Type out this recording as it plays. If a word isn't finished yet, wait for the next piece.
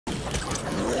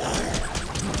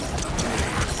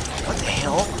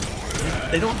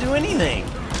They don't do anything.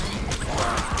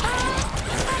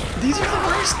 These are the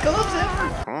worst skulls ever.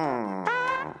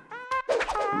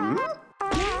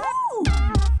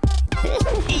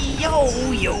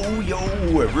 Yo,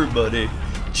 everybody.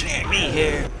 GENNY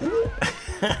here.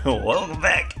 Welcome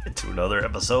back to another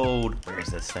episode. Where's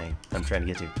this thing I'm trying to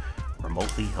get to?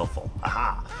 Remotely helpful.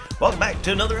 Aha. Welcome back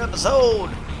to another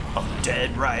episode of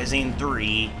Dead Rising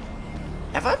 3.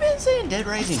 Have I been saying Dead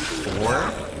Rising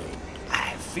 4?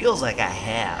 It feels like I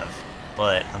have,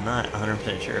 but I'm not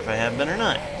 100% sure if I have been or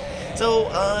not. So,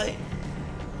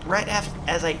 right after,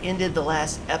 as I ended the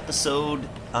last episode,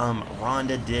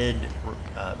 Rhonda did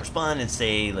respond and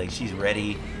say, like, she's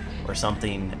ready or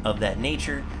something of that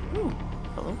nature. Ooh,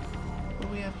 hello? What do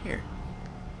we have here?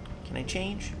 Can I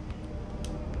change?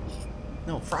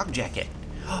 No, frog jacket.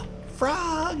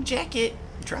 Frog jacket!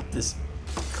 Drop this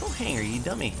coat hanger, you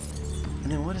dummy.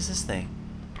 And then what is this thing?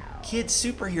 Kid's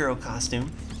superhero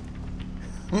costume.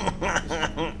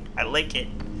 I like it.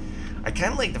 I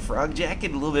kind of like the frog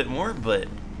jacket a little bit more, but...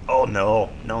 Oh, no,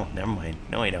 never mind.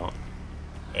 No, I don't.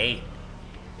 Hey,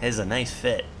 has a nice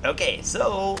fit. Okay,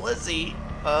 so, let's see.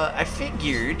 I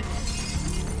figured,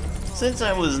 since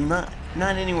I was not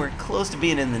anywhere close to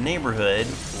being in the neighborhood,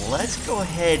 let's go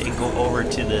ahead and go over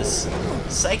to this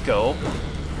psycho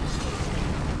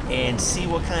and see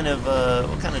what kind of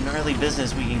gnarly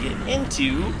business we can get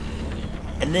into,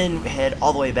 and then head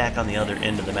all the way back on the other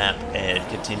end of the map and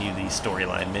continue the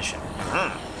storyline mission.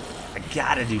 I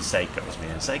gotta do psychos,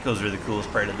 man. Psychos are the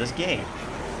coolest part of this game.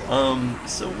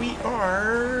 So we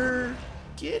are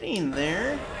getting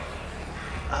there.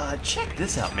 Check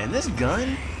this out, man. This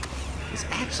gun is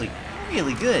actually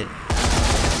really good.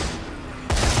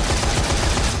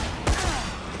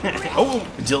 Oh,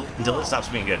 until it stops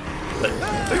being good. But,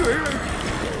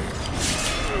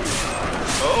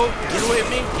 oh, get away from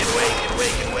me! Get away!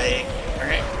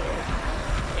 Okay,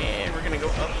 and we're gonna go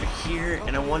up here,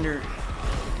 and I wonder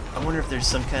if there's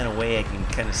some kind of way I can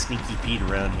kind of sneaky Pete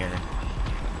around here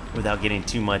without getting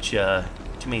too many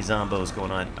zombos going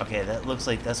on. Okay, that looks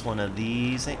like that's one of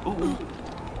these. Ooh,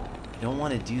 don't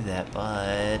want to do that,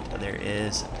 but there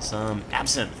is some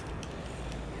absinthe.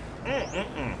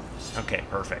 Okay,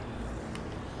 perfect.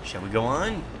 Shall we go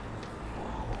on?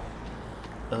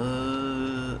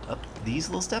 Up these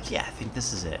little steps? Yeah, I think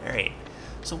this is it. All right.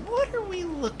 So what are we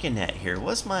looking at here?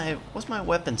 What's my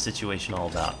weapon situation all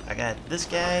about? I got this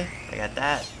guy, I got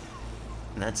that,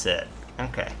 and that's it.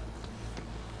 Okay.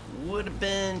 Would have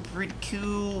been pretty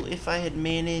cool if I had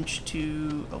managed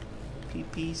to... Oh,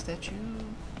 PP statue.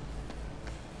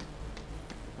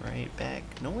 Right back.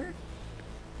 Nowhere?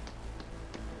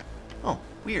 Oh,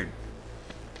 weird.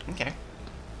 Okay.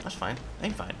 That's fine.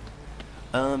 I'm fine.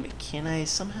 Can I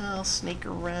somehow snake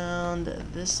around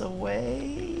this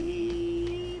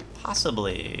away?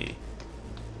 Possibly.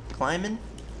 Climbing?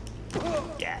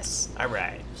 Yes.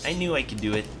 Alright. I knew I could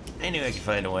do it. I knew I could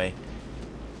find a way.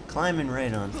 Climbing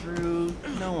right on through.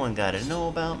 No one gotta know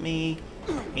about me.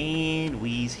 And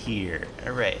we's here.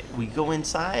 Alright. We go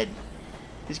inside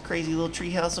this crazy little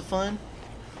treehouse of fun.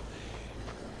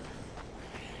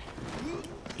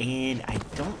 And I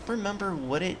don't remember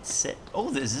what it said.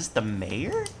 Oh, is this the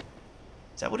mayor? Is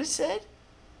that what it said?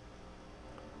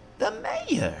 The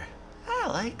mayor. I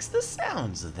likes the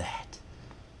sounds of that.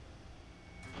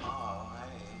 Oh,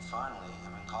 hey, finally.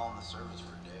 I've been calling the service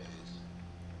for days.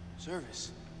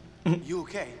 Service? You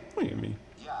okay? What do you mean?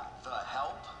 Yeah, the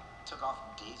help took off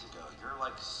days ago. You're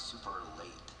like super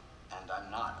late. And I'm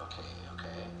not okay?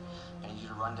 I need you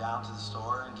to run down to the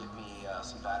store and get me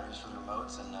some batteries for the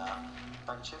remotes and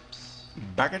bag of chips.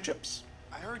 Bag of chips?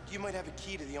 I heard you might have a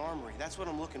key to the armory. That's what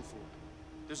I'm looking for.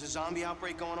 There's a zombie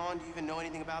outbreak going on. Do you even know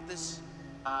anything about this?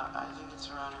 I think it's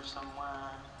around here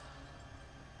somewhere.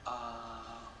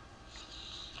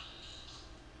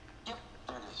 Yep,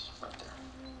 there it is, right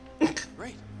there.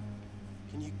 Great.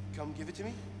 Can you come give it to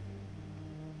me?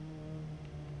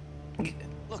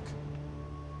 Look,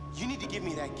 you need to give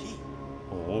me that key.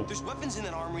 Oh. There's weapons in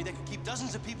that armory that could keep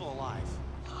dozens of people alive.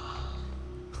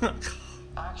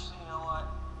 Actually, you know what?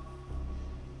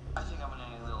 I think I'm gonna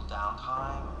need a little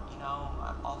downtime. You know,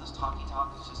 all this talky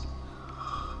talk is just...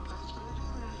 It's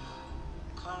making me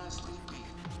kind of sleepy.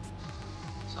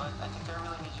 So I think I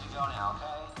really need you to go now,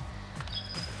 okay?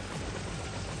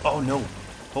 Oh no.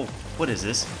 Oh, what is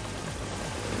this?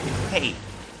 Hey.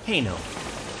 Hey, no.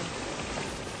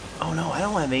 Oh no, I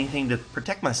don't have anything to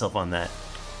protect myself on that.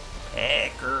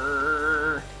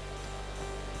 Hacker.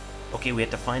 Okay, we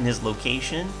have to find his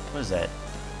location. What is that?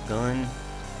 Gun.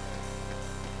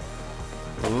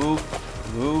 Ooh.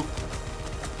 Ooh.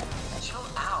 Chill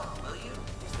out, will you?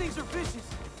 These things are vicious.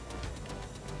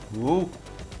 Ooh.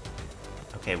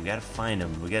 Okay, we gotta find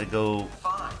him. We gotta go.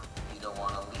 Fine. You don't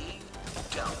want to leave?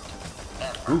 Don't.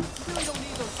 Ever. Ooh. Really don't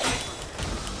need those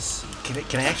snipers.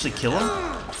 Can I actually kill him?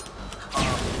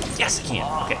 Yes, I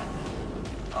can. Okay.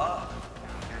 Oh,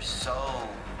 you're so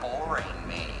boring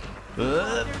me.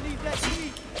 Uh, There needs that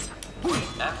key.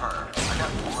 Ever. I got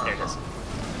more there of it is. them.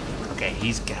 Okay,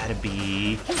 he's gotta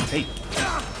be. Hey.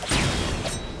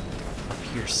 Up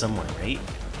here somewhere, right?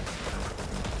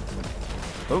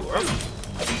 Oh, oh.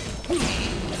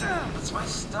 That's my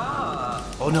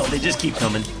stuff. Oh no, they just keep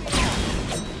coming.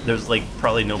 There's like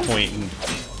probably no point in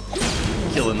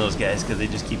killing those guys because they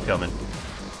just keep coming.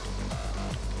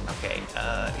 Okay,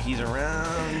 he's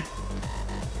around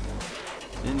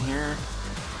in here.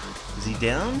 Is he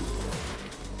down?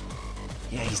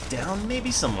 Yeah, he's down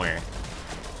maybe somewhere.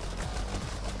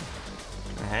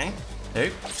 Okay.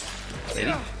 Hey.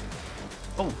 Lady.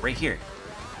 Oh, right here.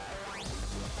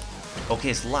 Okay,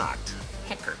 it's locked.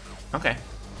 Hacker. Okay.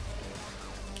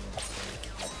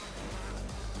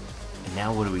 And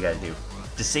now what do we gotta do?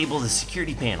 Disable the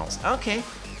security panels. Okay,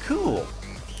 cool.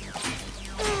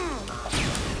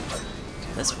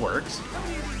 This works. How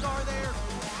many of these are there?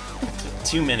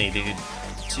 Too many, dude.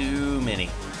 Too many.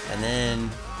 And then...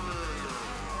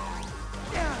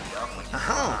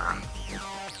 Aha!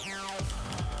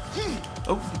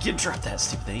 Oh, you dropped that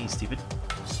stupid thing, you stupid.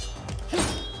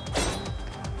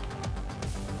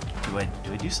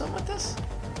 Do I do something with this?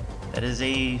 That is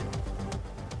a...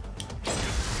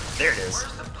 There it is.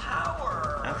 Where's the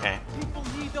power? Okay. People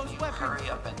need those You weapons. hurry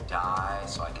up and die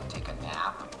so I can take a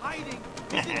nap. Hiding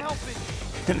isn't helping.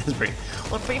 That's pretty...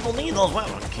 Well, people need those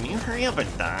weapons. Can you hurry up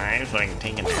and die so I can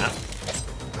take a nap?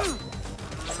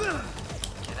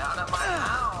 Get out of my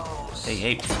house. Hey,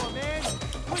 hey. Come on, man.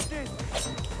 Quit this.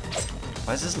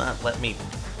 Why does this not let me...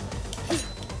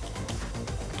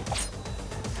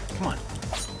 Come on.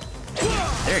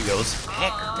 There he goes.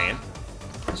 Hacker, man.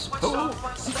 Switch Oh. off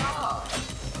my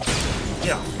stuff.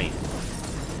 Get off me.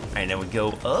 Alright, now we go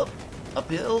up,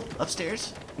 uphill,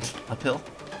 upstairs, uphill.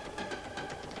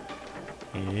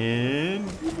 And...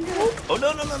 Oh,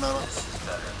 no, no, no, no, no. This is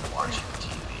better than watching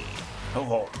TV. Oh,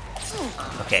 oh.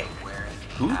 Okay. Wearing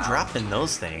Who out. dropped in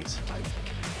those things?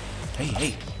 Hey,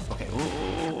 hey. Okay.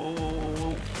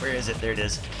 Ooh, where is it? There it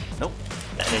is. Nope.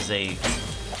 That is a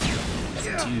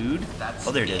dude.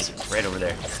 Oh, there it is. Right over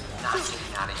there. Not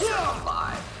getting out of here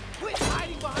alive. Quit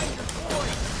hiding behind your toy.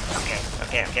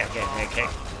 Okay. Get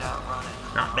out running.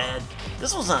 Not bad.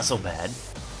 This one's not so bad.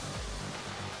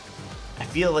 I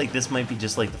feel like this might be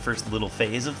just like the first little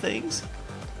phase of things.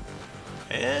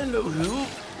 And a hoop.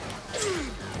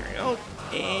 There we go.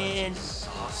 And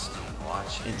Exhausting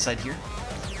watching. inside here.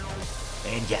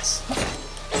 And yes.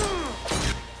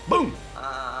 Boom.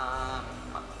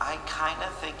 I kind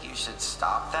of think you should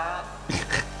stop that.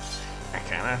 I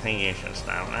kind of think you should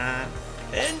stop that.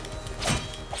 And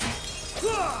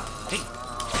hey,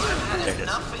 I've had there it is.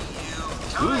 enough of you.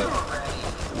 Die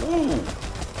already. Ooh.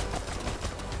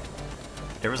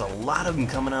 There was a lot of them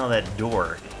coming out of that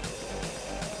door.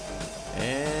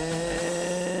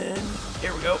 And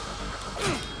here we go.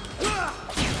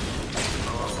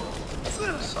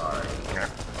 Sorry. Here.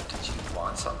 Did you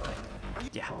want something?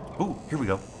 Yeah. Ooh, here we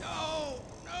go. No,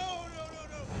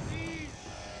 please.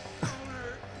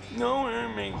 No,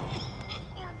 hurt me.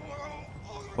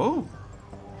 Oh.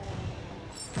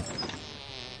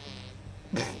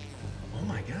 Oh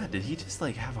my god, did he just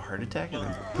like have a heart attack and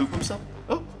then poop himself?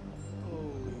 Oh.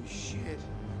 Holy shit.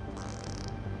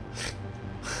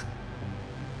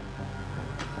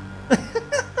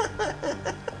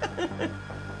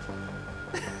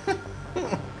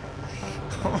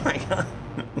 Oh my god.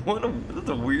 That's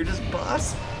the weirdest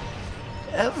boss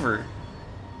ever.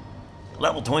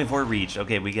 Level 24 reached.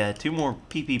 Okay, we got 2 more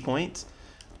PP points.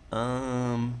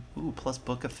 Ooh, plus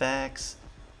book of facts.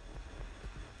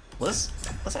 Let's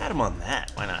add him on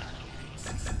that. Why not?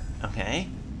 Okay.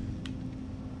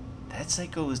 That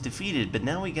psycho was defeated, but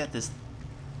now we got this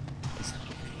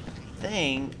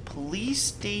thing. Police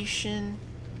station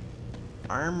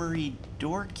armory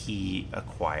door key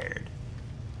acquired.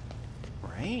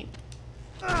 Right?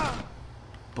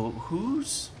 But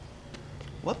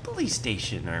what police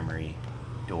station armory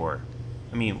door?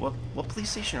 I mean, what police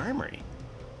station armory?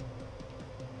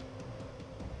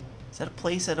 Is that a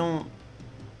place I don't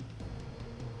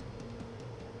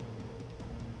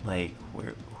like?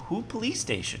 Who police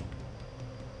station?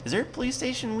 Is there a police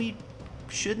station we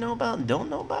should know about and don't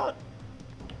know about?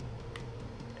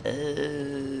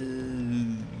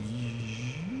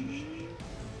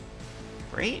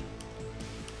 Right?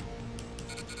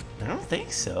 I don't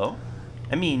think so.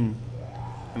 I mean,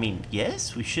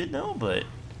 yes, we should know, but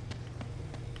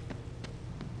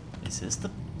Is this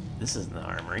the... This isn't the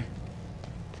armory.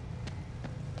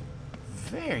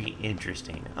 Very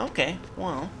interesting. Okay,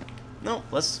 well, no,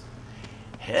 let's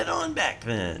head on back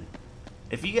then.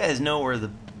 If you guys know where the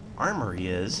armory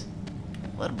is,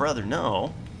 let a brother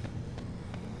know.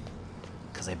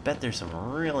 Because I bet there's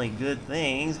some really good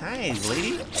things. Hi,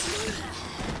 lady.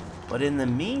 But in the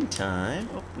meantime...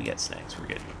 Oh, we got snacks. We're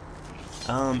good.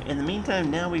 In the meantime,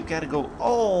 now we've got to go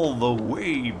all the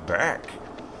way back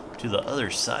to the other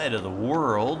side of the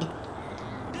world,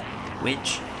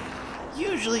 which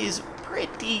usually is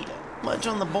pretty much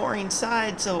on the boring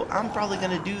side, so I'm probably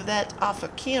going to do that off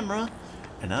of camera,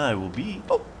 and I will be...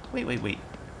 Oh, wait. What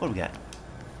do we got?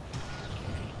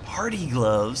 Party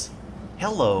gloves.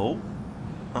 Hello.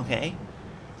 Okay.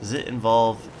 Does it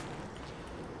involve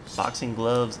boxing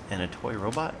gloves and a toy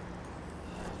robot?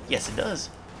 Yes, it does.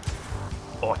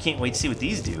 Oh, I can't wait to see what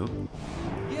these do.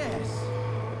 Yes.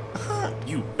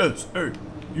 USA!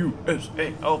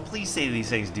 USA! Oh, please say these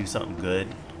things do something good.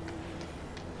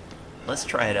 Let's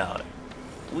try it out.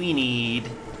 We need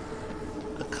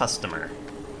a customer.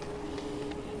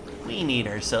 We need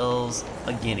ourselves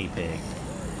a guinea pig.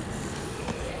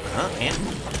 And...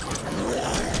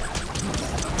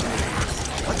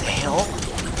 What the hell?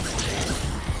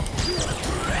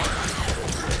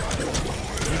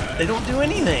 They don't do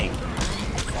anything.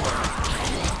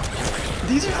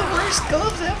 These are the worst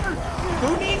gloves ever.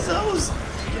 Who needs those?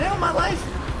 Get out of my life.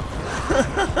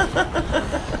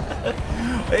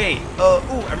 Hey,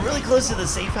 ooh, I'm really close to the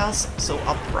safe house, so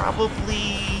I'll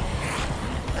probably...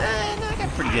 no, I got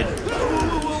pretty good...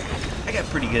 I got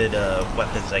pretty good,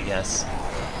 weapons, I guess.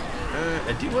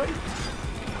 Do I?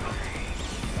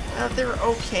 They're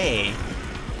okay.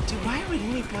 Dude, why would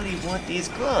anybody want these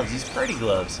gloves? These party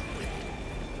gloves?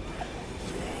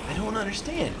 I don't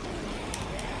understand.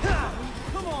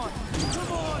 Come on.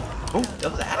 Oh,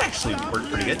 that actually worked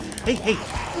pretty good. Hey.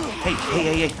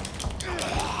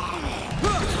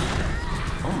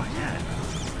 Oh my god.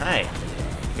 Hi.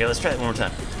 Okay, let's try it one more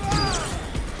time.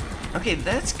 Okay,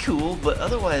 that's cool, but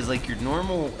otherwise, like your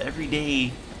normal,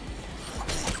 everyday...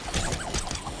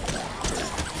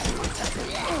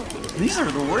 These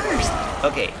are the worst.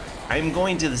 Okay, I'm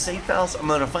going to the safe house. I'm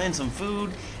going to find some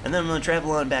food, and then I'm going to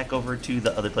travel on back over to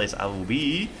the other place. I will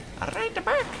be right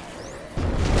back.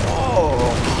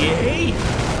 Okay,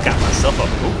 got myself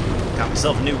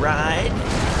a new ride,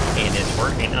 and it's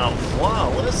working out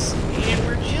flawless, and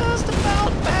we're just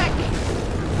about back.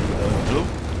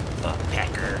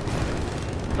 Packer.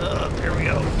 There we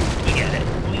go. We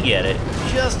get it.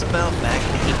 Just about back.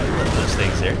 I hate to love those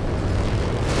things there.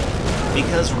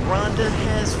 Because Rhonda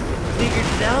has figured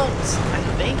it out, I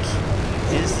think,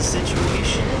 is the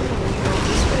situation. We go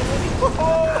this way.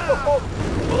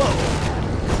 Whoa.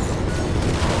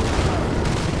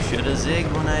 Should have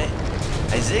zigged when I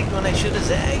zigged when I should have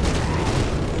zagged.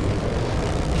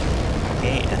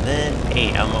 Okay, and then,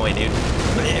 hey, out of my way, dude.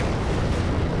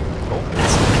 Oh,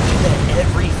 that's I do that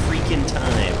every freaking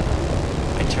time.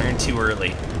 I turn too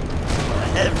early.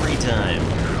 Every time.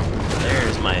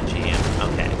 There's my jam.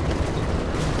 Okay.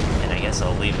 And I guess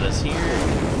I'll leave this here.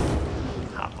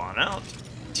 Hop on out.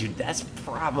 Dude, that's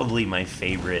probably my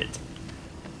favorite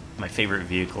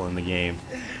vehicle in the game.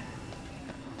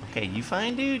 Okay, you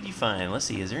fine, dude? You fine. Let's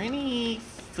see, is there any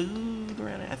food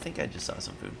around here? I think I just saw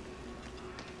some food.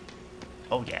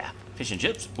 Oh, yeah. Fish and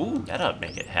chips. Ooh, that ought to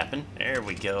make it happen. There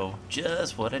we go.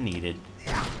 Just what I needed.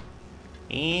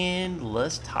 And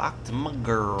let's talk to my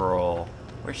girl.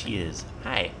 Where she is.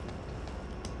 Hi.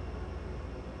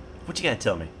 What you gotta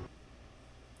tell me?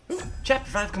 Ooh,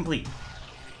 chapter 5 complete.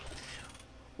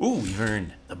 Ooh, we've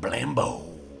earned the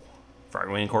Blambo. Frog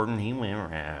went according, he went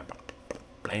around.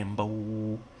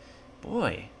 Blambo.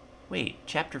 Boy, wait,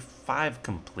 chapter 5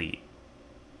 complete.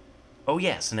 Oh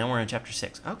yeah, so now we're on chapter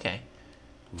 6. Okay.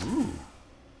 Ooh.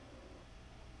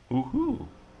 Woohoo.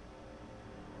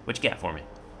 What you got for me?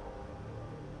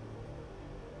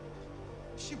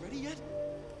 Is she ready yet?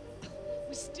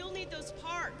 We still need those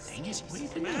parts. Dang it, what are you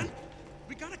doing? Man,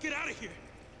 we gotta get out of here.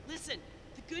 Listen,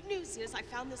 the good news is I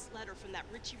found this letter from that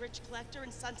Richie Rich collector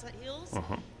in Sunset Hills.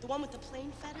 The one with the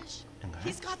plane fetish. Okay.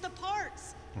 He's got the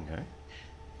parts. Okay.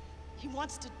 He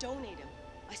wants to donate him.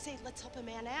 I say let's help a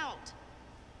man out.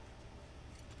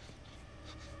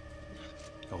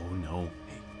 Oh no.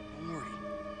 Hey, don't worry.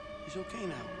 He's okay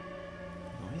now.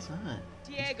 No, he's not.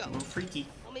 Diego, A little freaky.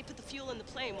 let me put the fuel in the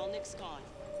plane while Nick's gone.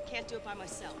 Can't do it by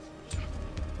myself.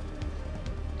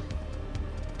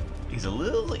 He's a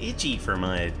little itchy for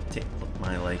my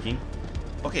liking.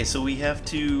 Okay, so we have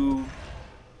to...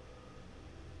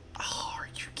 Oh, are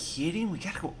you kidding? We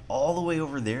gotta go all the way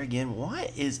over there again?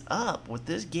 What is up with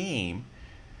this game?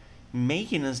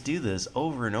 making us do this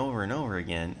over and over and over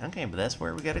again. Okay, but that's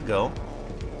where we gotta go.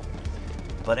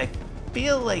 But I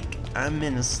feel like I'm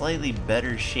in a slightly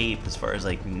better shape as far as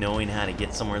like knowing how to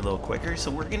get somewhere a little quicker.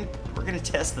 So we're gonna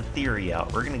test the theory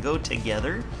out. We're gonna go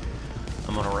together.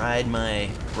 I'm gonna ride my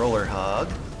roller hog.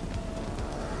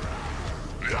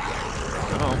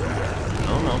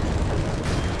 Oh no.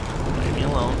 Leave me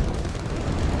alone.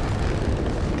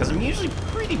 Because I'm usually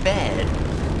pretty bad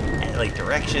at like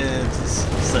directions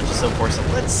and such and so forth. So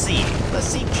let's see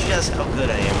just how good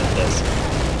I am at this.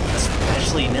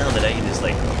 Especially now that I can just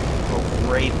like go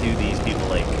right through these people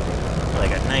like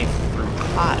a knife through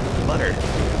hot butter.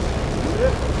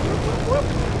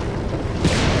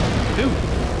 Ooh.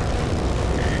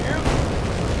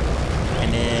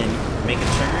 And then make a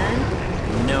turn.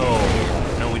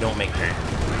 No, we don't make a turn.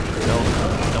 No.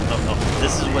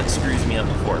 This is what screws me up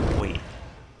before. Wait.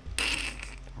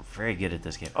 I'm very good at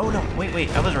this game. Oh no, wait,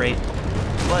 I was right.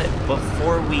 But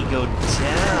before we go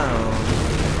down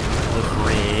the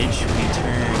bridge, we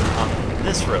turn up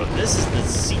this road. This is the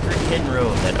secret hidden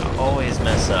road that I always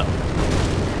mess up.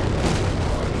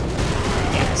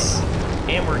 Yes.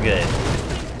 And we're good.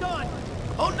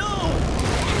 Oh no!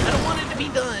 I don't want it to be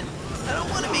done. I don't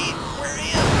want to be where I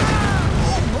am.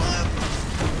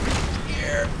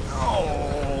 Here.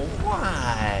 Oh,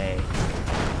 why?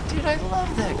 Dude, I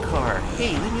love that car.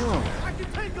 Hey, leave me alone. I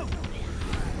can take him.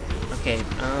 Okay,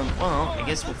 well, I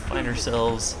guess we'll find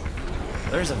ourselves...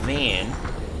 There's a van.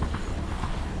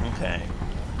 Okay.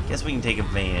 Guess we can take a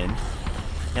van.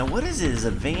 Now, what is it? Is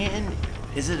a van...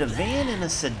 Is it a van and a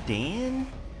sedan?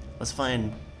 Let's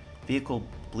find vehicle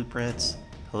blueprints.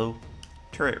 Hello?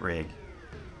 Turret rig.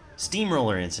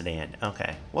 Steamroller and sedan.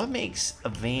 Okay. What makes a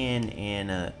van and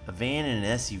an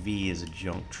SUV is a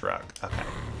junk truck? Okay.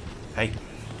 Hey.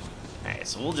 Alright,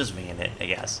 so we'll just van it, I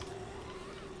guess.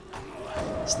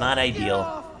 It's not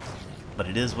ideal, but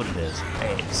it is what it is.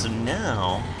 Alright, so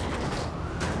now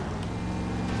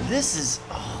this is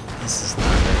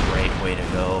not the right way to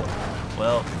go.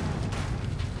 Well,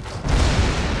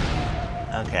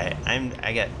 okay,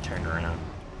 I got turned around.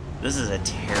 This is a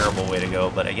terrible way to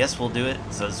go, but I guess we'll do it.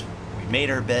 So we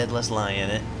made our bed, let's lie in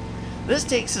it. This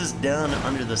takes us down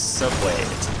under the subway.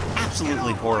 It's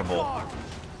absolutely horrible.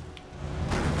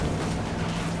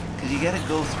 Because you gotta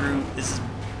go through,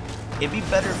 it'd be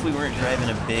better if we weren't driving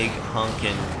a big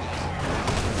honkin'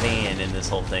 van in this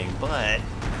whole thing, but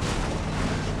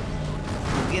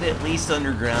we'll get at least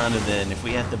underground, and then if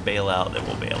we have to bail out, then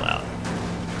we'll bail out.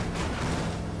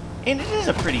 And it is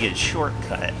a pretty good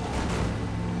shortcut.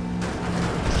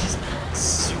 It's just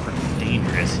super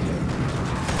dangerous.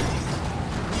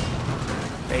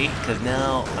 Right? Because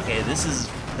now, okay, this is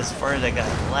as far as I got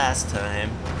last time.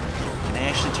 Can I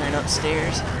actually turn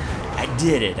upstairs? I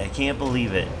did it. I can't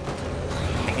believe it.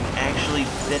 I can actually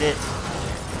fit it.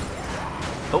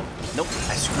 Oh, nope.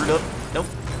 I screwed up. Nope.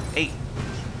 Hey.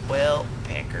 Well,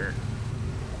 Packer.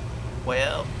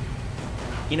 Well,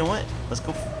 you know what? Let's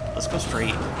go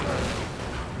straight.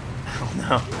 Oh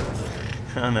no.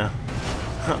 Oh no.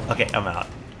 Okay, I'm out.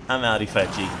 I'm outie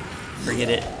fudgy. Forget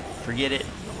it. Forget it.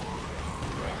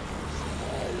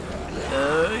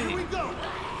 Here we go.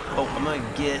 Oh, I'm gonna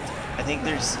get... I think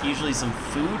there's usually some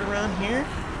food around here.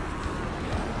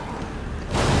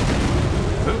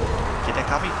 Ooh, get that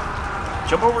coffee.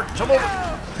 Jump over, jump over.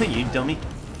 You dummy.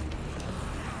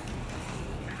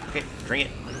 Okay, drink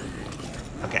it.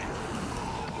 Okay.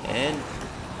 And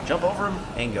jump over him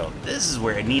and go. This is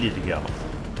where I needed to go.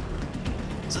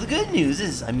 So the good news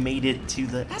is I made it to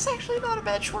the... That's actually not a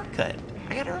bad shortcut.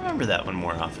 I gotta remember that one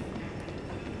more often.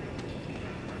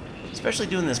 Especially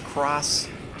doing this cross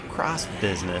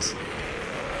business.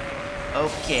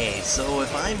 Okay, so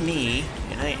if I'm me,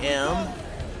 and I am,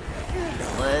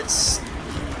 let's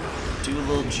do a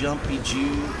little jumpy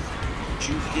juking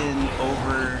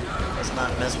over. Let's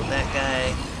not mess with that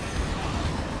guy.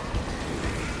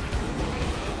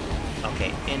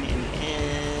 Okay, and.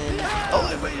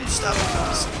 Oh, wait, stop.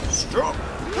 Stop.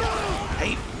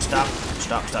 Hey, stop.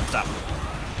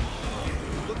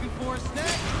 Looking for a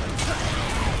snack?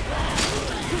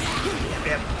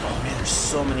 Yep. Oh man, there's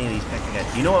so many of these Packer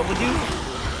guys. You know what we'll do?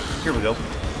 Here we go.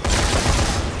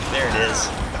 There it is.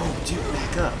 Oh, dude,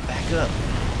 back up.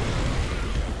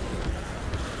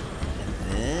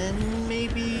 And then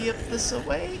maybe up this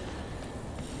way?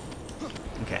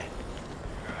 Okay.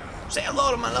 Say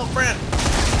hello to my little friend.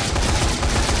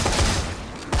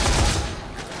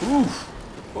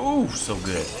 Ooh, so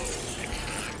good.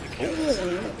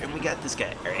 Oh, and we got this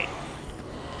guy. All right.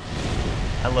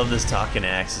 I love this talking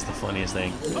axe. It's the funniest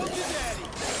thing.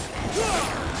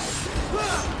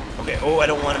 Okay. Oh, I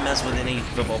don't want to mess with any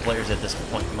football players at this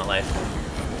point in my life.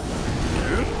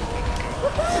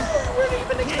 We're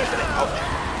even escaping it.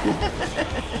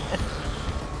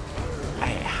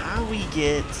 Alright, how we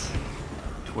get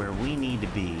to where we need to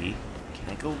be? Can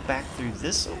I go back through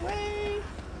this way?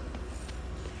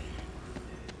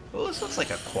 Oh, this looks like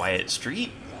a quiet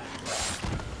street.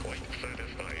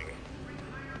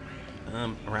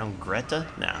 Around Greta?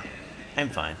 Nah, I'm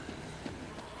fine.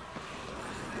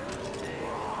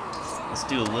 Let's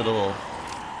do a little...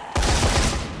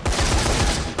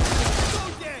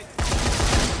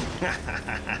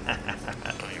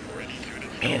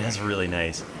 Man, that's really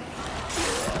nice.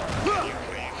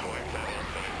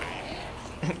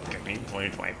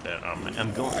 Please wipe that on my...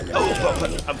 I'm going...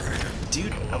 Oh,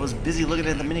 dude, I was busy looking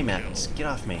at the mini-map. Just get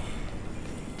off me.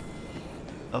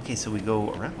 Okay, so we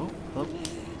go around... Oh, hello.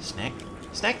 Snack.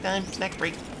 Snack time. Snack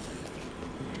break.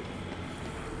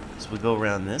 So we go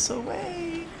around this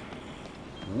way.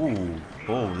 Ooh.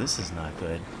 Oh, this is not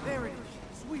good. There it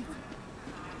is. Sweet.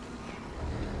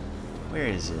 Where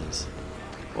is this?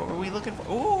 What were we looking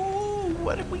for? Ooh,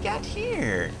 what have we got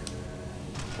here?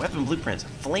 Weapon blueprints.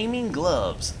 Flaming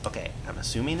gloves. Okay, I'm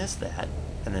assuming it's that.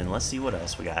 And then let's see what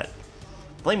else we got.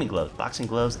 Flaming gloves, boxing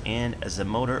gloves, and a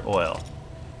motor oil.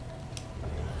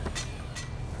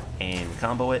 And we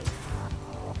combo it.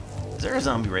 Is there a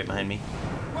zombie right behind me?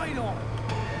 Right on.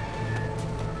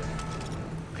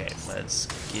 Okay, let's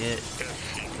get...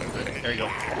 There you go.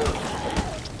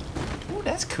 Ooh,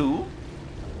 that's cool.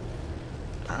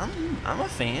 I'm a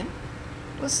fan.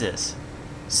 What's this?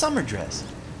 Summer dress.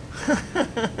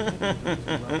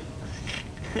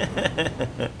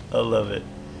 I love it.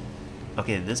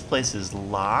 Okay, this place is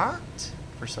locked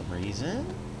for some reason.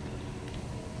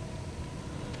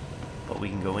 But we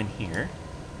can go in here.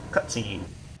 Cutscene.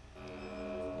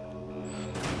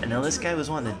 And now this guy was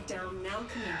wanting to...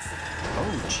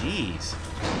 Oh, jeez.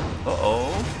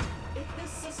 Uh-oh. If this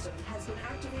system has been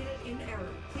activated in error,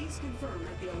 please confirm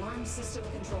at the alarm system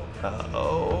control.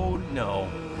 Oh, no.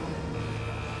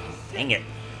 Dang it.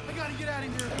 I gotta get out of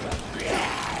here.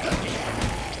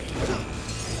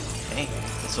 Hey,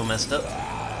 that's so messed up.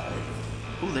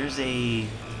 Ooh, there's a...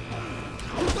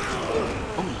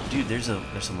 Oh, dude, there's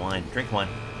some wine. Drink wine.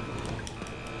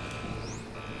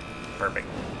 Perfect.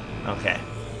 Okay.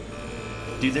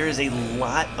 Dude, there is a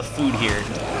lot of food here,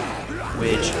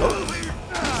 which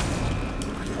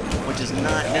is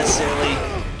not necessarily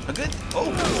a good...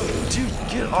 Oh, dude,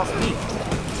 get off me.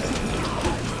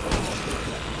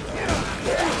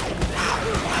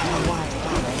 Wow.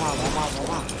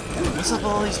 What's up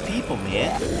with all these people,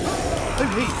 man?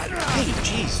 Hey,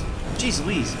 jeez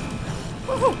Louise.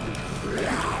 Woohoo.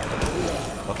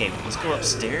 Okay, let's go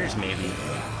upstairs, maybe.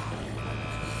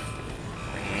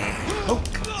 Oh,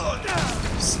 God!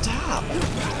 Stop!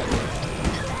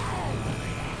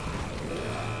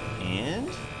 And...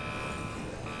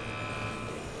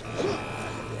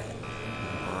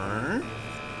 Burn.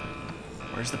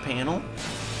 Where's the panel?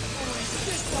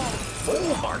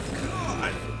 Oh my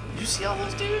God! Did you see all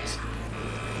those dudes?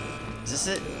 Is this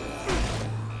it?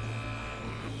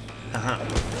 Uh-huh.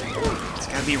 It's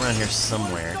gotta be around here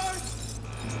somewhere.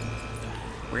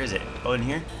 Where is it? Oh, in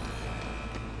here?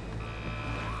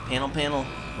 Panel.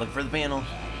 Look for the panel.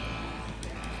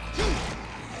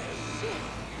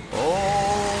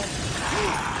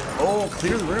 Oh,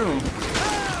 clear the room.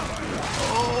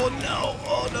 Oh no.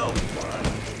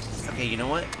 Okay, you know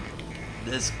what?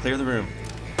 Let's clear the room.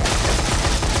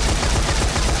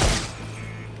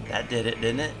 That did it,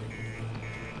 didn't it?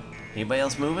 Anybody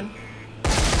else moving?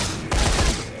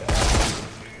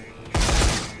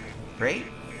 Great.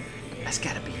 That's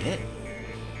gotta be it.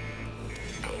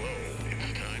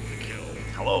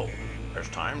 Hello, there's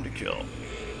time to kill.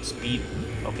 Speed.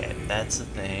 Okay, that's the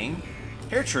thing.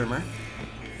 Hair trimmer.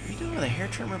 What are you doing with a hair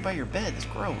trimmer by your bed? That's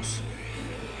gross.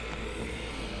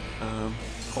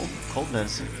 Cold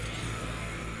medicine.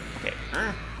 Okay.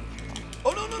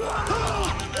 Oh no!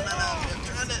 I'm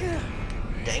trying to.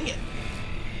 Dang it!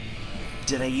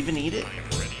 Did I even eat it?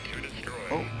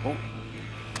 Oh!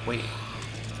 Wait.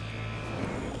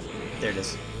 There it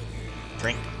is.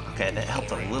 Drink. Okay, that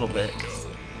helped a little bit.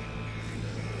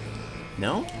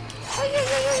 No?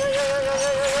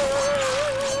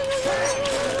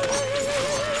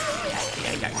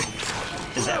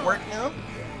 Does that work now?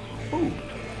 Ooh.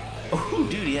 Oh,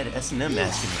 dude, he had an S&M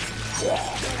mask in there.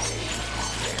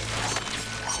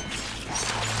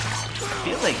 I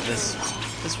feel like this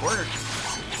worked.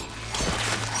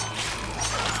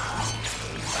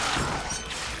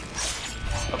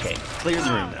 Okay, clear the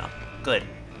room now. Good.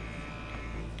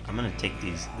 I'm gonna take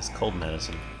this cold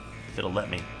medicine, if it'll let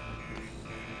me.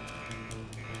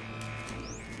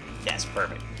 Yes,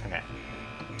 perfect. Okay.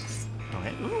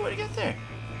 Okay. Ooh, what do you got there?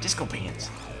 Disco pants.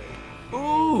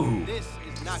 Ooh. This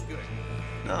is not good.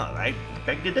 No, I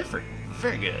beg to differ.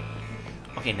 Very good.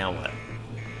 Okay, now what?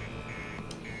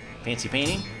 Fancy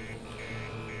painting.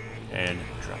 And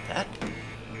drop that.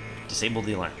 Disable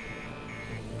the alarm.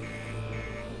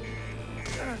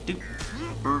 Doop.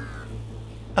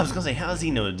 I was gonna say, how does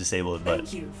he know to disable it, but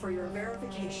Thank you for your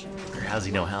verification. or how does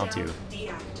he know how to?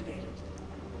 Deactivated.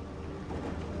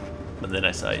 But then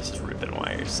I saw he's just ripping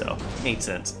wires, so made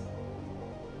sense.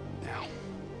 Now,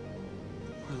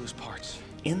 where are those parts?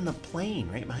 In the plane,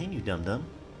 right behind you, dum dum.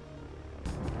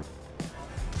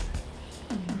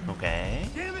 Okay.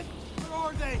 Damn it! Where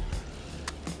are they?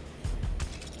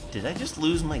 Did I just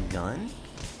lose my gun?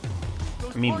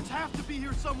 Those I mean- parts have to be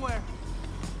here somewhere.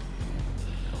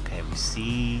 Okay, we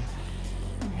see.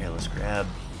 Here, let's grab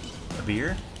a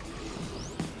beer.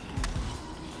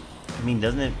 I mean,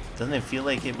 doesn't it feel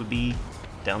like it would be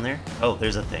down there? Oh,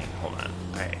 there's a thing. Hold on.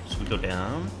 All right, so we go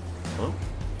down. Hello.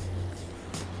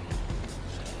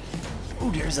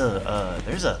 Oh, there's a.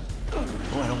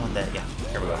 Oh, I don't want that. Yeah,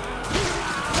 here we go.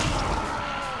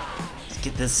 Let's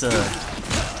get this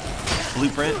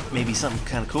blueprint. Maybe something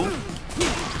kind of cool.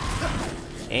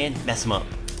 And mess him up.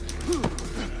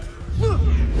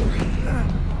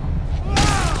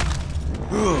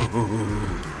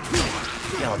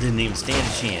 Y'all didn't even stand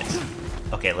a chance.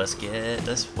 Okay, let's get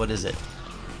this. What is it?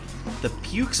 The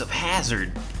pukes of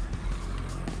hazard.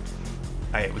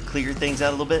 Alright, we clear things out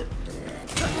a little bit.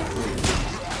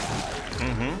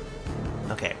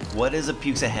 Okay, what is a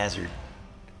pukes of hazard?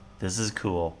 This is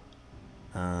cool.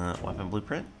 Weapon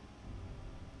blueprint?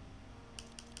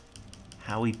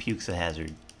 Howie pukes of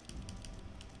hazard.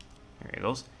 There it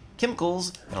goes.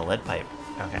 Chemicals and a lead pipe.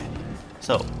 Okay,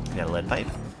 so we got a lead pipe.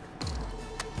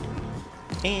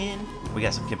 And we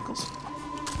got some chemicals.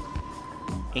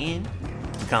 And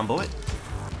combo it.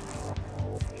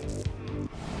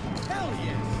 Hell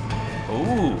yeah!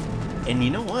 Ooh, and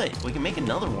you know what? We can make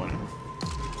another one.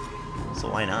 So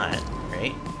why not,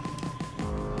 right?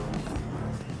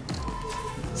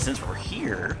 Since we're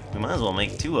here, we might as well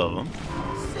make two of them.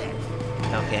 Sick.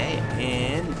 Okay,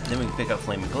 and then we can pick up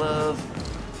Flaming Glove.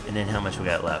 And then how much we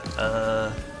got left?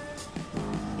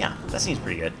 Yeah, that seems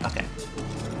pretty good. Okay,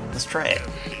 let's try it.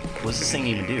 What's this thing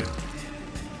even do?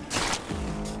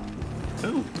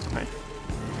 Ooh, alright.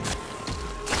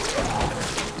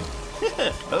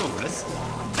 Oh, that's...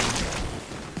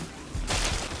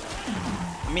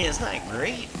 I mean, it's not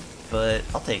great, but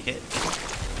I'll take it.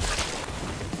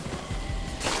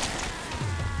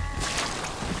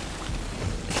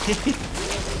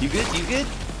 You good? You good?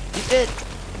 Get dead.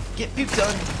 Get puked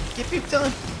on. Get puked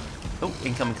on. Oh,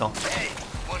 incoming call. Hey,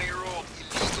 one-year-old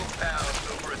illegal pounds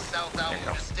over at South you go.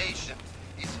 Alpha Station.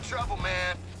 He's in trouble,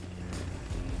 man.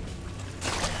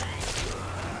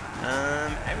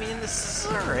 I mean, this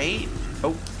is alright.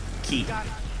 Oh, key.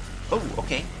 Oh,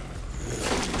 okay.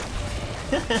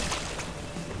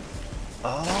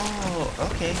 Oh,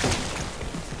 okay.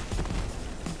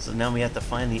 So now we have to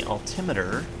find the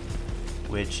altimeter,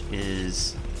 which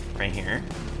is right here.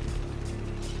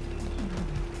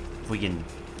 If we can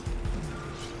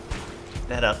pick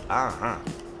that up.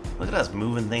 Look at us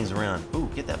moving things around. Ooh,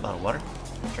 get that bottle of water.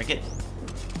 Drink it.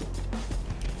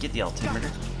 Get the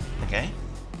altimeter. Okay.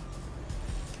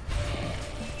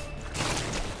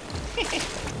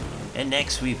 And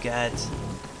next we've got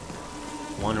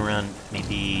one around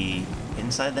maybe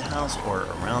inside the house or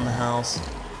around the house.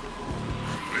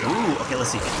 Ooh, okay,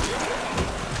 let's see.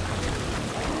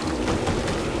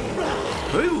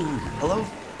 Ooh, hello.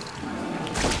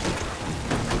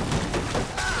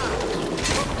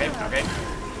 Okay, okay.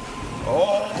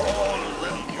 Oh,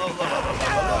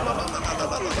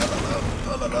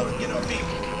 get off me.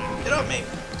 Get off me.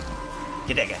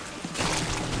 Get that guy.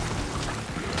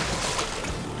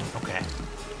 Okay.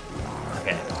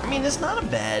 Okay. I mean, it's not a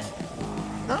bad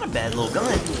little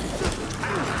gun.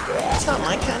 It's not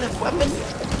my kind of weapon,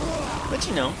 but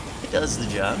you know, it does the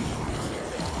job.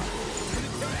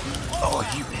 Oh,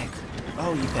 you pecker.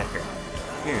 Oh, you pecker.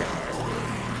 Here.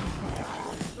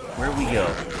 Where we go?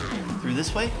 Through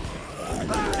this way?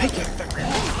 Hey,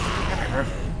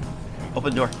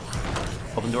 open door.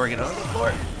 Open door, get on the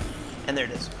floor. And there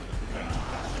it is.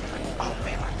 Oh,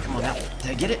 man, come on now.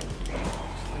 Did I get it?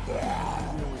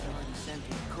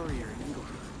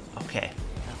 Okay.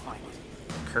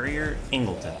 Courier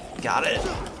Ingleton. Got it.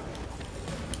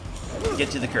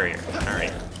 Get to the courier.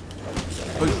 Alright.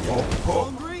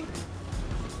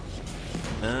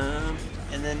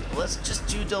 And then let's just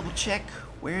do double check.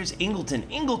 Where's Ingleton?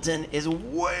 Ingleton is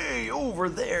way over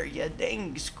there, you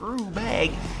dang screw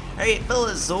bag. Alright,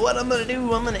 fellas, so what I'm gonna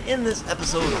do, I'm gonna end this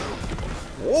episode.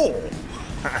 Whoa!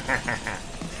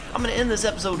 I'm going to end this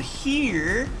episode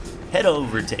here. Head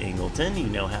over to Angleton. You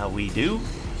know how we do.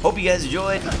 Hope you guys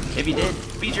enjoyed. If you did,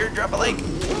 be sure to drop a like.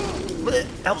 It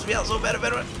helps me out so bad.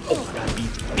 Oh, I got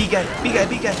B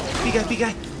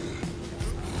guy.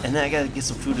 And then I got to get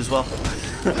some food as well.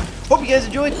 Hope you guys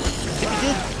enjoyed. If you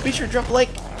did, be sure to drop a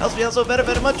like. Helps me out so bad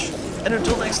much. And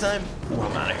until next time,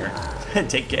 I'm out of here.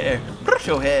 Take care. Brush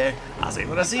your hair. I'll see you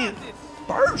when I see you.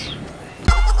 Brush.